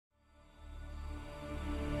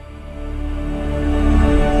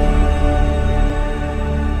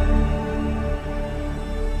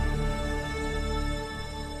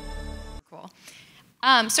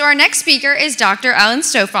So our next speaker is Dr. Ellen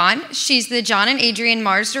Stofan. She's the John and Adrienne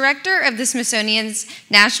Mars Director of the Smithsonian's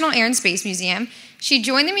National Air and Space Museum. She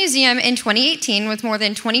joined the museum in 2018 with more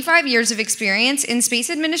than 25 years of experience in space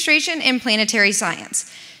administration and planetary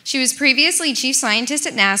science. She was previously chief scientist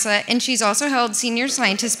at NASA, and she's also held senior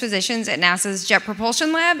scientist positions at NASA's Jet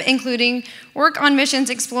Propulsion Lab, including work on missions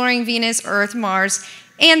exploring Venus, Earth, Mars,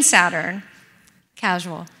 and Saturn.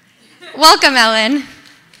 Casual. Welcome, Ellen.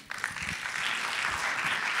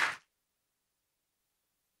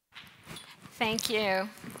 Thank you.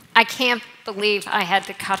 I can't believe I had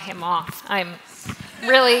to cut him off. I'm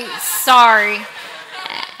really sorry.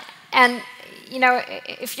 And, you know,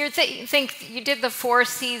 if you think you did the 4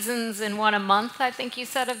 seasons in a month, I think you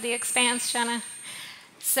said, of The Expanse, Jenna.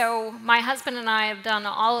 So my husband and I have done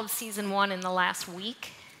all of season 1 in the last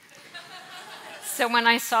week. So when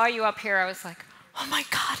I saw you up here, I was like, oh my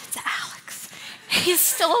God, it's Alex. He's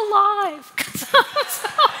still alive.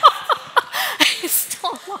 He's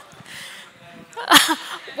still alive.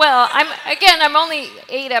 Well, I'm only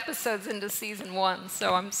 8 episodes into season 1,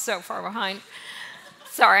 so I'm so far behind.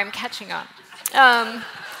 Sorry, I'm catching up.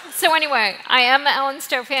 So anyway, I am Ellen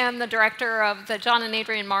Stofan, the director of the John and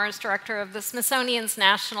Adrienne Mars Director of the Smithsonian's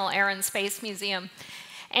National Air and Space Museum.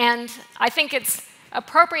 And I think it's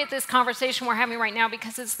appropriate, this conversation we're having right now,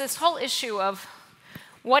 because it's this whole issue of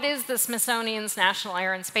what is the Smithsonian's National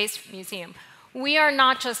Air and Space Museum? We are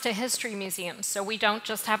not just a history museum, so we don't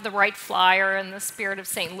just have the Wright Flyer and the Spirit of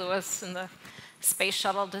St. Louis and the Space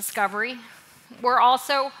Shuttle Discovery. We're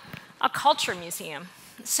also a culture museum.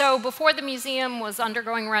 So before the museum was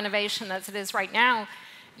undergoing renovation as it is right now,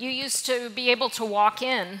 you used to be able to walk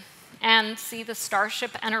in and see the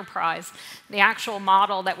Starship Enterprise, the actual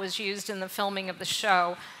model that was used in the filming of the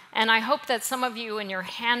show. And I hope that some of you in your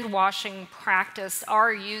hand-washing practice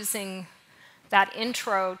are using that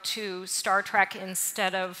intro to Star Trek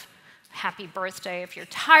instead of happy birthday. If you're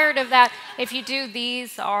tired of that, if you do,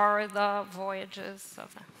 these are the voyages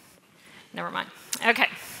of the... Never mind. Okay.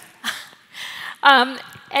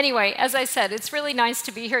 Anyway, as I said, it's really nice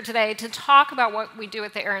to be here today to talk about what we do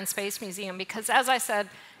at the Air and Space Museum, because as I said,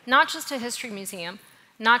 not just a history museum,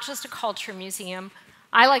 not just a culture museum,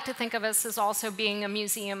 I like to think of us as also being a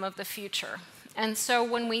museum of the future. And so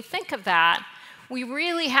when we think of that, we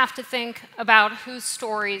really have to think about whose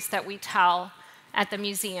stories that we tell at the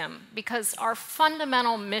museum, because our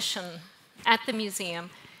fundamental mission at the museum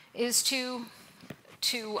is to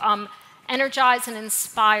energize and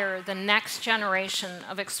inspire the next generation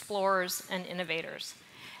of explorers and innovators.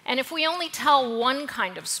 And if we only tell one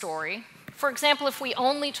kind of story, for example, if we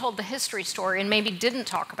only told the history story and maybe didn't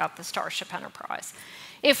talk about the Starship Enterprise,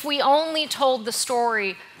 if we only told the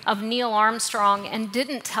story of Neil Armstrong and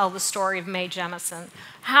didn't tell the story of Mae Jemison,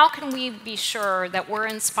 how can we be sure that we're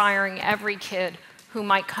inspiring every kid who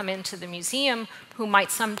might come into the museum, who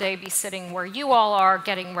might someday be sitting where you all are,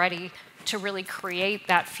 getting ready to really create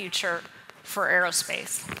that future for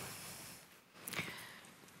aerospace?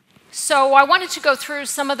 So I wanted to go through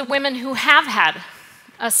some of the women who have had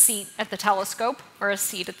a seat at the telescope or a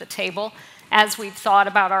seat at the table as we've thought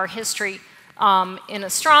about our history in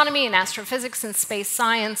astronomy and astrophysics and space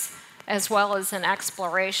science, as well as in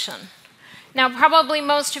exploration. Now, probably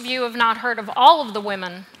most of you have not heard of all of the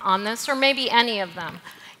women on this, or maybe any of them.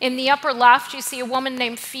 In the upper left, you see a woman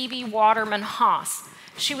named Phoebe Waterman Haas.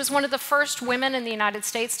 She was one of the first women in the United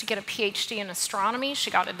States to get a PhD in astronomy.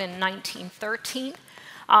 She got it in 1913.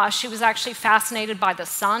 She was actually fascinated by the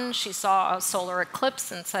sun. She saw a solar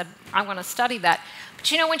eclipse and said, I want to study that.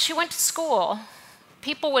 But you know, when she went to school,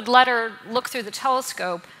 people would let her look through the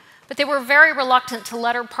telescope, but they were very reluctant to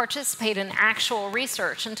let her participate in actual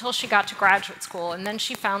research until she got to graduate school, and then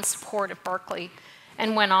she found support at Berkeley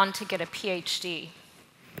and went on to get a PhD.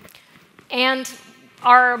 And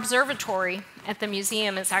our observatory at the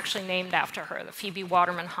museum is actually named after her, the Phoebe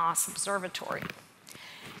Waterman Haas Observatory.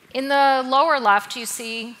 In the lower left, you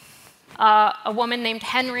see a woman named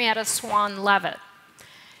Henrietta Swan Leavitt.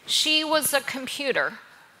 She was a computer.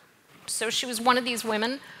 So she was one of these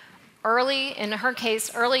women early, in her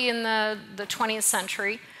case, early in the 20th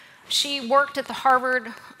century. She worked at the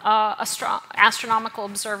Harvard Astronomical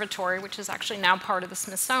Observatory, which is actually now part of the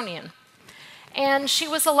Smithsonian. And she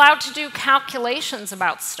was allowed to do calculations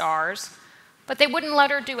about stars, but they wouldn't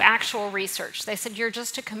let her do actual research. They said, you're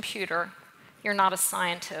just a computer. You're not a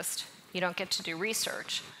scientist. You don't get to do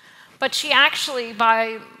research. But she actually,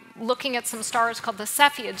 by looking at some stars called the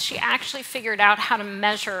Cepheids, she actually figured out how to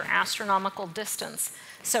measure astronomical distance.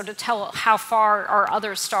 So to tell how far are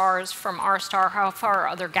other stars from our star, how far are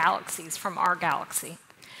other galaxies from our galaxy.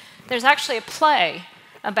 There's actually a play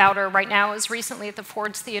about her right now. It was recently at the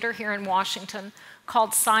Ford's Theater here in Washington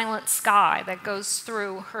called Silent Sky that goes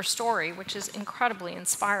through her story, which is incredibly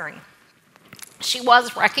inspiring. She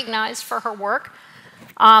was recognized for her work,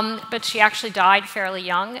 but she actually died fairly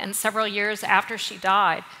young, and several years after she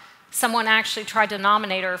died, someone actually tried to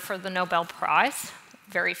nominate her for the Nobel Prize,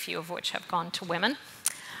 very few of which have gone to women,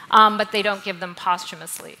 but they don't give them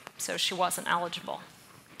posthumously, so she wasn't eligible.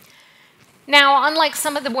 Now, unlike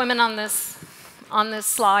some of the women on this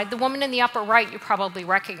slide, the woman in the upper right you probably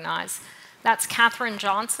recognize. That's Katherine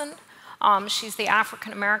Johnson. She's the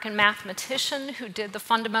African-American mathematician who did the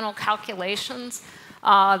fundamental calculations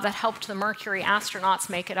that helped the Mercury astronauts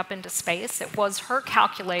make it up into space. It was her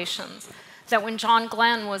calculations that when John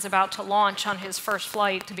Glenn was about to launch on his first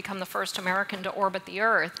flight to become the first American to orbit the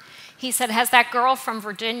Earth, he said, has that girl from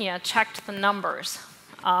Virginia checked the numbers?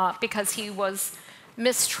 Because he was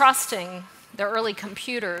mistrusting the early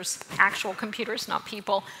computers, actual computers, not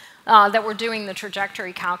people, that were doing the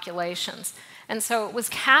trajectory calculations. And so it was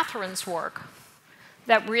Katherine's work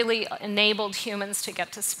that really enabled humans to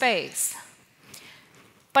get to space.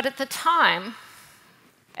 But at the time,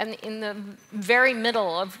 and in the very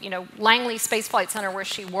middle of, Langley Space Flight Center where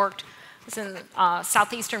she worked was in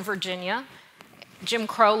southeastern Virginia. Jim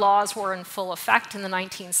Crow laws were in full effect in the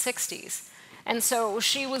 1960s. And so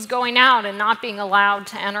she was going out and not being allowed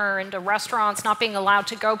to enter into restaurants, not being allowed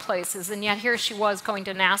to go places, and yet here she was going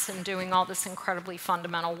to NASA and doing all this incredibly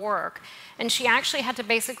fundamental work. And she actually had to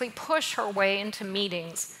basically push her way into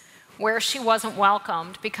meetings where she wasn't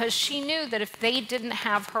welcomed because she knew that if they didn't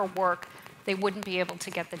have her work, they wouldn't be able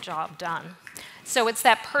to get the job done. So it's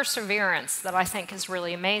that perseverance that I think is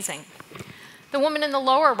really amazing. The woman in the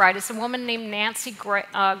lower right is a woman named Nancy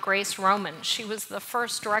Grace Roman. She was the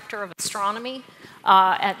first director of astronomy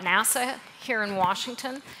at NASA here in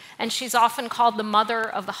Washington, and she's often called the mother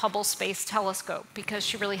of the Hubble Space Telescope because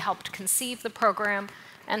she really helped conceive the program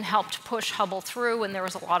and helped push Hubble through, and there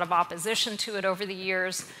was a lot of opposition to it over the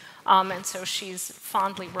years, and so she's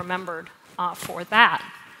fondly remembered for that.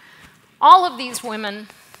 All of these women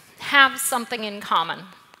have something in common.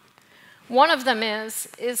 One of them is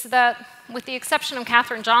that, with the exception of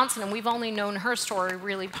Katherine Johnson, and we've only known her story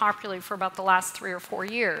really popularly for about the last 3 or 4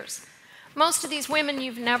 years, most of these women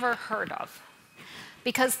you've never heard of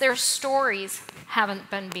because their stories haven't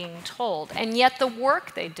been being told. And yet the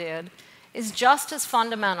work they did is just as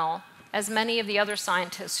fundamental as many of the other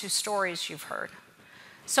scientists whose stories you've heard.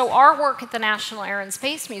 So our work at the National Air and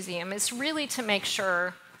Space Museum is really to make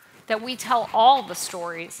sure that we tell all the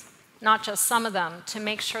stories, not just some of them, to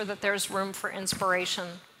make sure that there's room for inspiration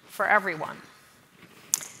for everyone.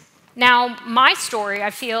 Now, my story, I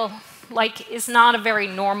feel like, is not a very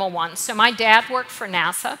normal one. So my dad worked for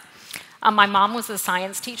NASA. My mom was a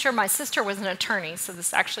science teacher. My sister was an attorney, so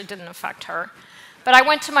this actually didn't affect her. But I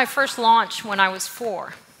went to my first launch when I was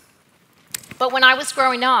 4. But when I was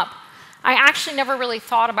growing up, I actually never really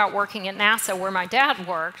thought about working at NASA where my dad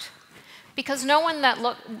worked because no one that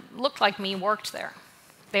looked like me worked there.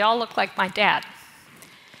 They all looked like my dad.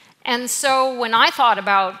 And so when I thought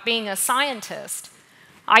about being a scientist,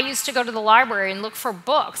 I used to go to the library and look for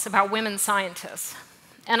books about women scientists.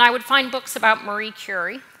 And I would find books about Marie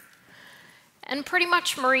Curie, and pretty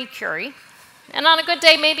much Marie Curie, and on a good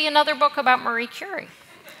day, maybe another book about Marie Curie.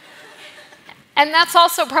 And that's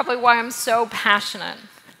also probably why I'm so passionate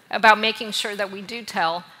about making sure that we do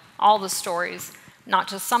tell all the stories, not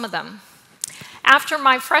just some of them. After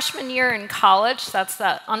my freshman year in college, that's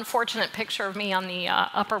that unfortunate picture of me on the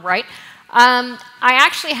upper right, I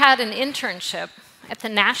actually had an internship at the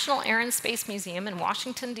National Air and Space Museum in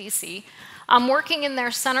Washington, D.C., working in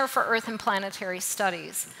their Center for Earth and Planetary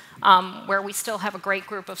Studies, where we still have a great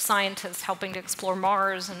group of scientists helping to explore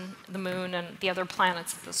Mars and the Moon and the other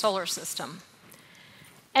planets of the solar system.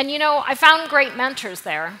 And I found great mentors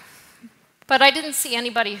there, but I didn't see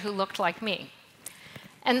anybody who looked like me.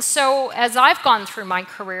 And so as I've gone through my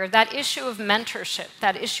career, that issue of mentorship,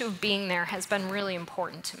 that issue of being there has been really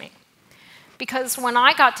important to me. Because when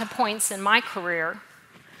I got to points in my career,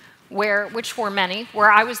 which were many,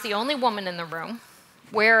 where I was the only woman in the room,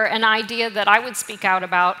 where an idea that I would speak out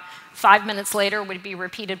about 5 minutes later would be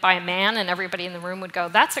repeated by a man and everybody in the room would go,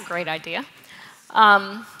 that's a great idea.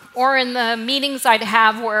 Or in the meetings I'd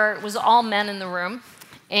have where it was all men in the room,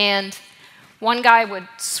 and one guy would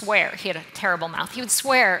swear. He had a terrible mouth. He would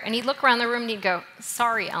swear, and he'd look around the room and he'd go,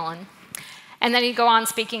 sorry, Ellen. And then he'd go on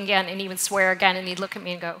speaking again, and he would swear again, and he'd look at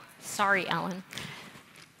me and go, sorry, Ellen.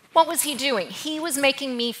 What was he doing? He was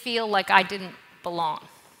making me feel like I didn't belong.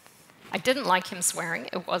 I didn't like him swearing.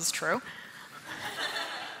 It was true.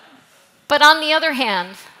 But on the other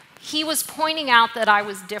hand, he was pointing out that I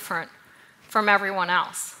was different from everyone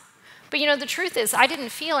else. But you know, the truth is, I didn't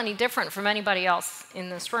feel any different from anybody else in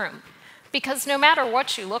this room. Because no matter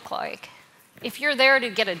what you look like, if you're there to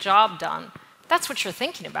get a job done, that's what you're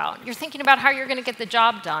thinking about. You're thinking about how you're going to get the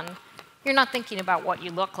job done. You're not thinking about what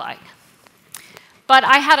you look like. But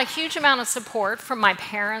I had a huge amount of support from my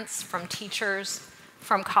parents, from teachers,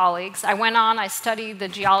 from colleagues. I went on, I studied the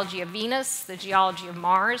geology of Venus, the geology of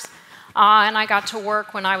Mars, and I got to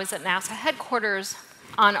work when I was at NASA headquarters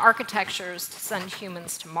on architectures to send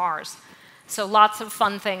humans to Mars. So lots of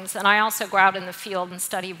fun things. And I also go out in the field and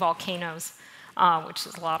study volcanoes, which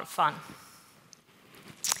is a lot of fun.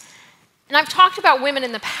 And I've talked about women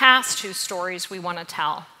in the past whose stories we want to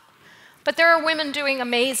tell. But there are women doing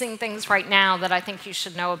amazing things right now that I think you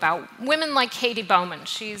should know about. Women like Katie Bowman.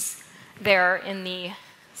 She's there in the,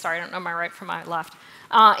 sorry, I don't know my right from my left,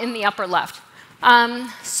 in the upper left.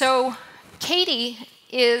 So Katie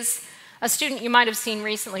is a student you might have seen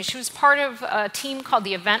recently. She was part of a team called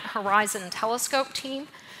the Event Horizon Telescope team.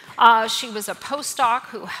 She was a postdoc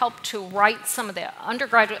who helped to write some of the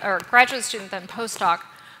undergraduate, or graduate student, then postdoc,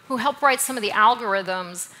 who helped write some of the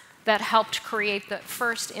algorithms that helped create the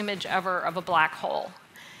first image ever of a black hole.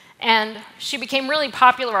 And she became really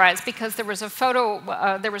popularized because there was a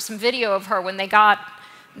photo, there was some video of her when they got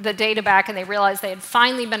the data back and they realized they had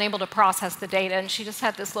finally been able to process the data, and she just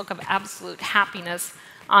had this look of absolute happiness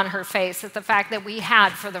on her face at the fact that we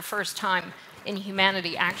had, for the first time in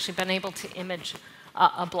humanity, actually been able to image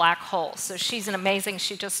a black hole. So she's an amazing,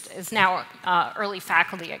 she just is now early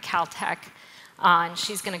faculty at Caltech, and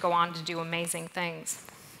she's going to go on to do amazing things.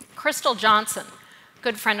 Crystal Johnson,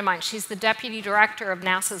 good friend of mine, she's the deputy director of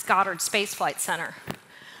NASA's Goddard Space Flight Center.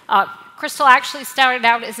 Crystal actually started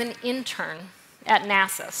out as an intern at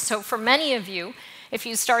NASA. So for many of you, if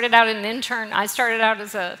you started out as an intern, I started out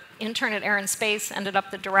as an intern at Aerospace, ended up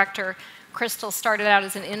the director. Crystal started out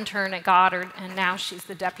as an intern at Goddard, and now she's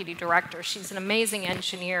the deputy director. She's an amazing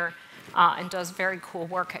engineer and does very cool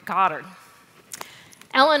work at Goddard.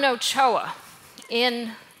 Ellen Ochoa,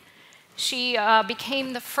 she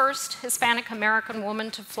became the first Hispanic American woman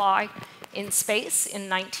to fly in space in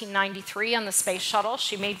 1993 on the space shuttle.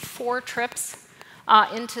 She made 4 trips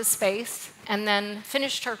into space and then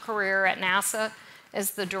finished her career at NASA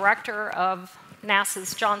as the director of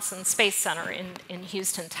NASA's Johnson Space Center in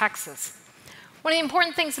Houston, Texas. One of the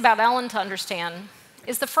important things about Ellen to understand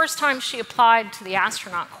is the first time she applied to the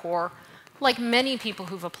astronaut corps, like many people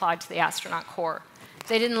who've applied to the astronaut corps,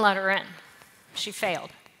 they didn't let her in. She failed.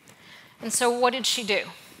 And so what did she do?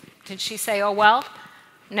 Did she say, oh, well?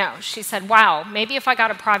 No. She said, wow, maybe if I got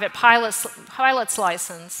a private pilot's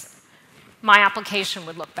license, my application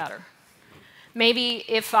would look better. Maybe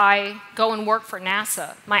if I go and work for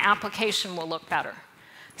NASA, my application will look better.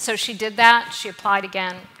 So she did that, she applied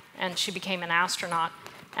again, and she became an astronaut,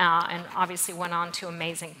 and obviously went on to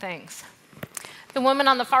amazing things. The woman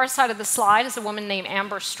on the far side of the slide is a woman named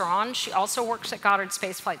Amber Strawn. She also works at Goddard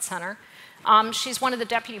Space Flight Center. She's one of the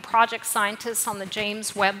deputy project scientists on the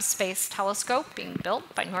James Webb Space Telescope being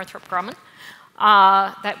built by Northrop Grumman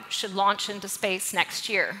that should launch into space next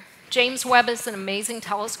year. James Webb is an amazing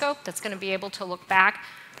telescope that's going to be able to look back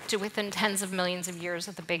to within tens of millions of years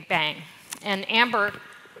of the Big Bang. And Amber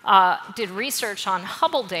did research on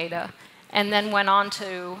Hubble data and then went on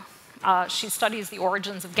to, she studies the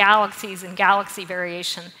origins of galaxies and galaxy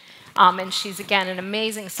variation. And she's, again, an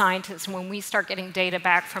amazing scientist. When we start getting data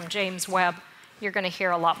back from James Webb, you're going to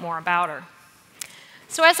hear a lot more about her.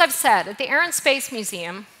 So as I've said, at the Air and Space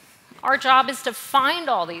Museum, our job is to find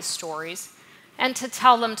all these stories and to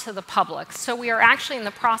tell them to the public. So we are actually in the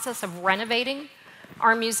process of renovating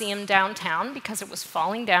our museum downtown because it was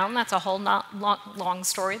falling down. That's a whole long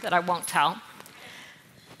story that I won't tell.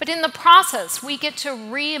 But in the process, we get to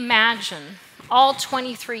reimagine all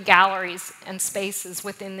 23 galleries and spaces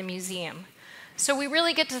within the museum. So we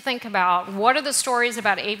really get to think about what are the stories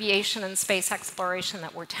about aviation and space exploration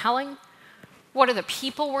that we're telling, what are the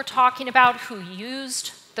people we're talking about who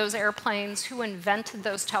used those airplanes, who invented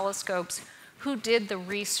those telescopes, who did the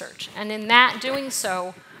research. And in that doing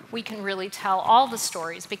so, we can really tell all the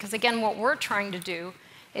stories because, again, what we're trying to do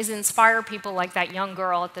is inspire people like that young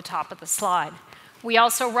girl at the top of the slide. We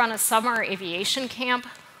also run a summer aviation camp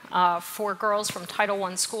for girls from Title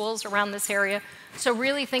I schools around this area. So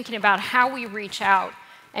really thinking about how we reach out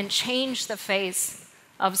and change the face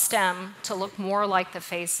of STEM to look more like the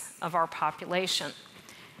face of our population.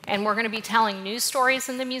 And we're going to be telling new stories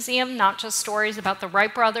in the museum, not just stories about the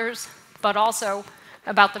Wright brothers, but also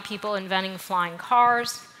about the people inventing flying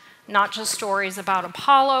cars, not just stories about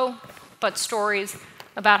Apollo, but stories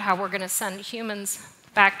about how we're going to send humans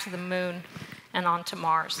back to the moon and onto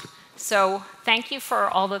Mars. So thank you for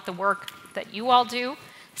all of the work that you all do.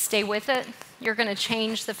 Stay with it. You're going to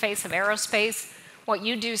change the face of aerospace. What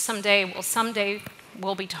you do someday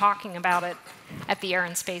we'll be talking about it at the Air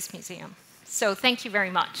and Space Museum. So thank you very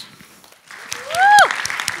much.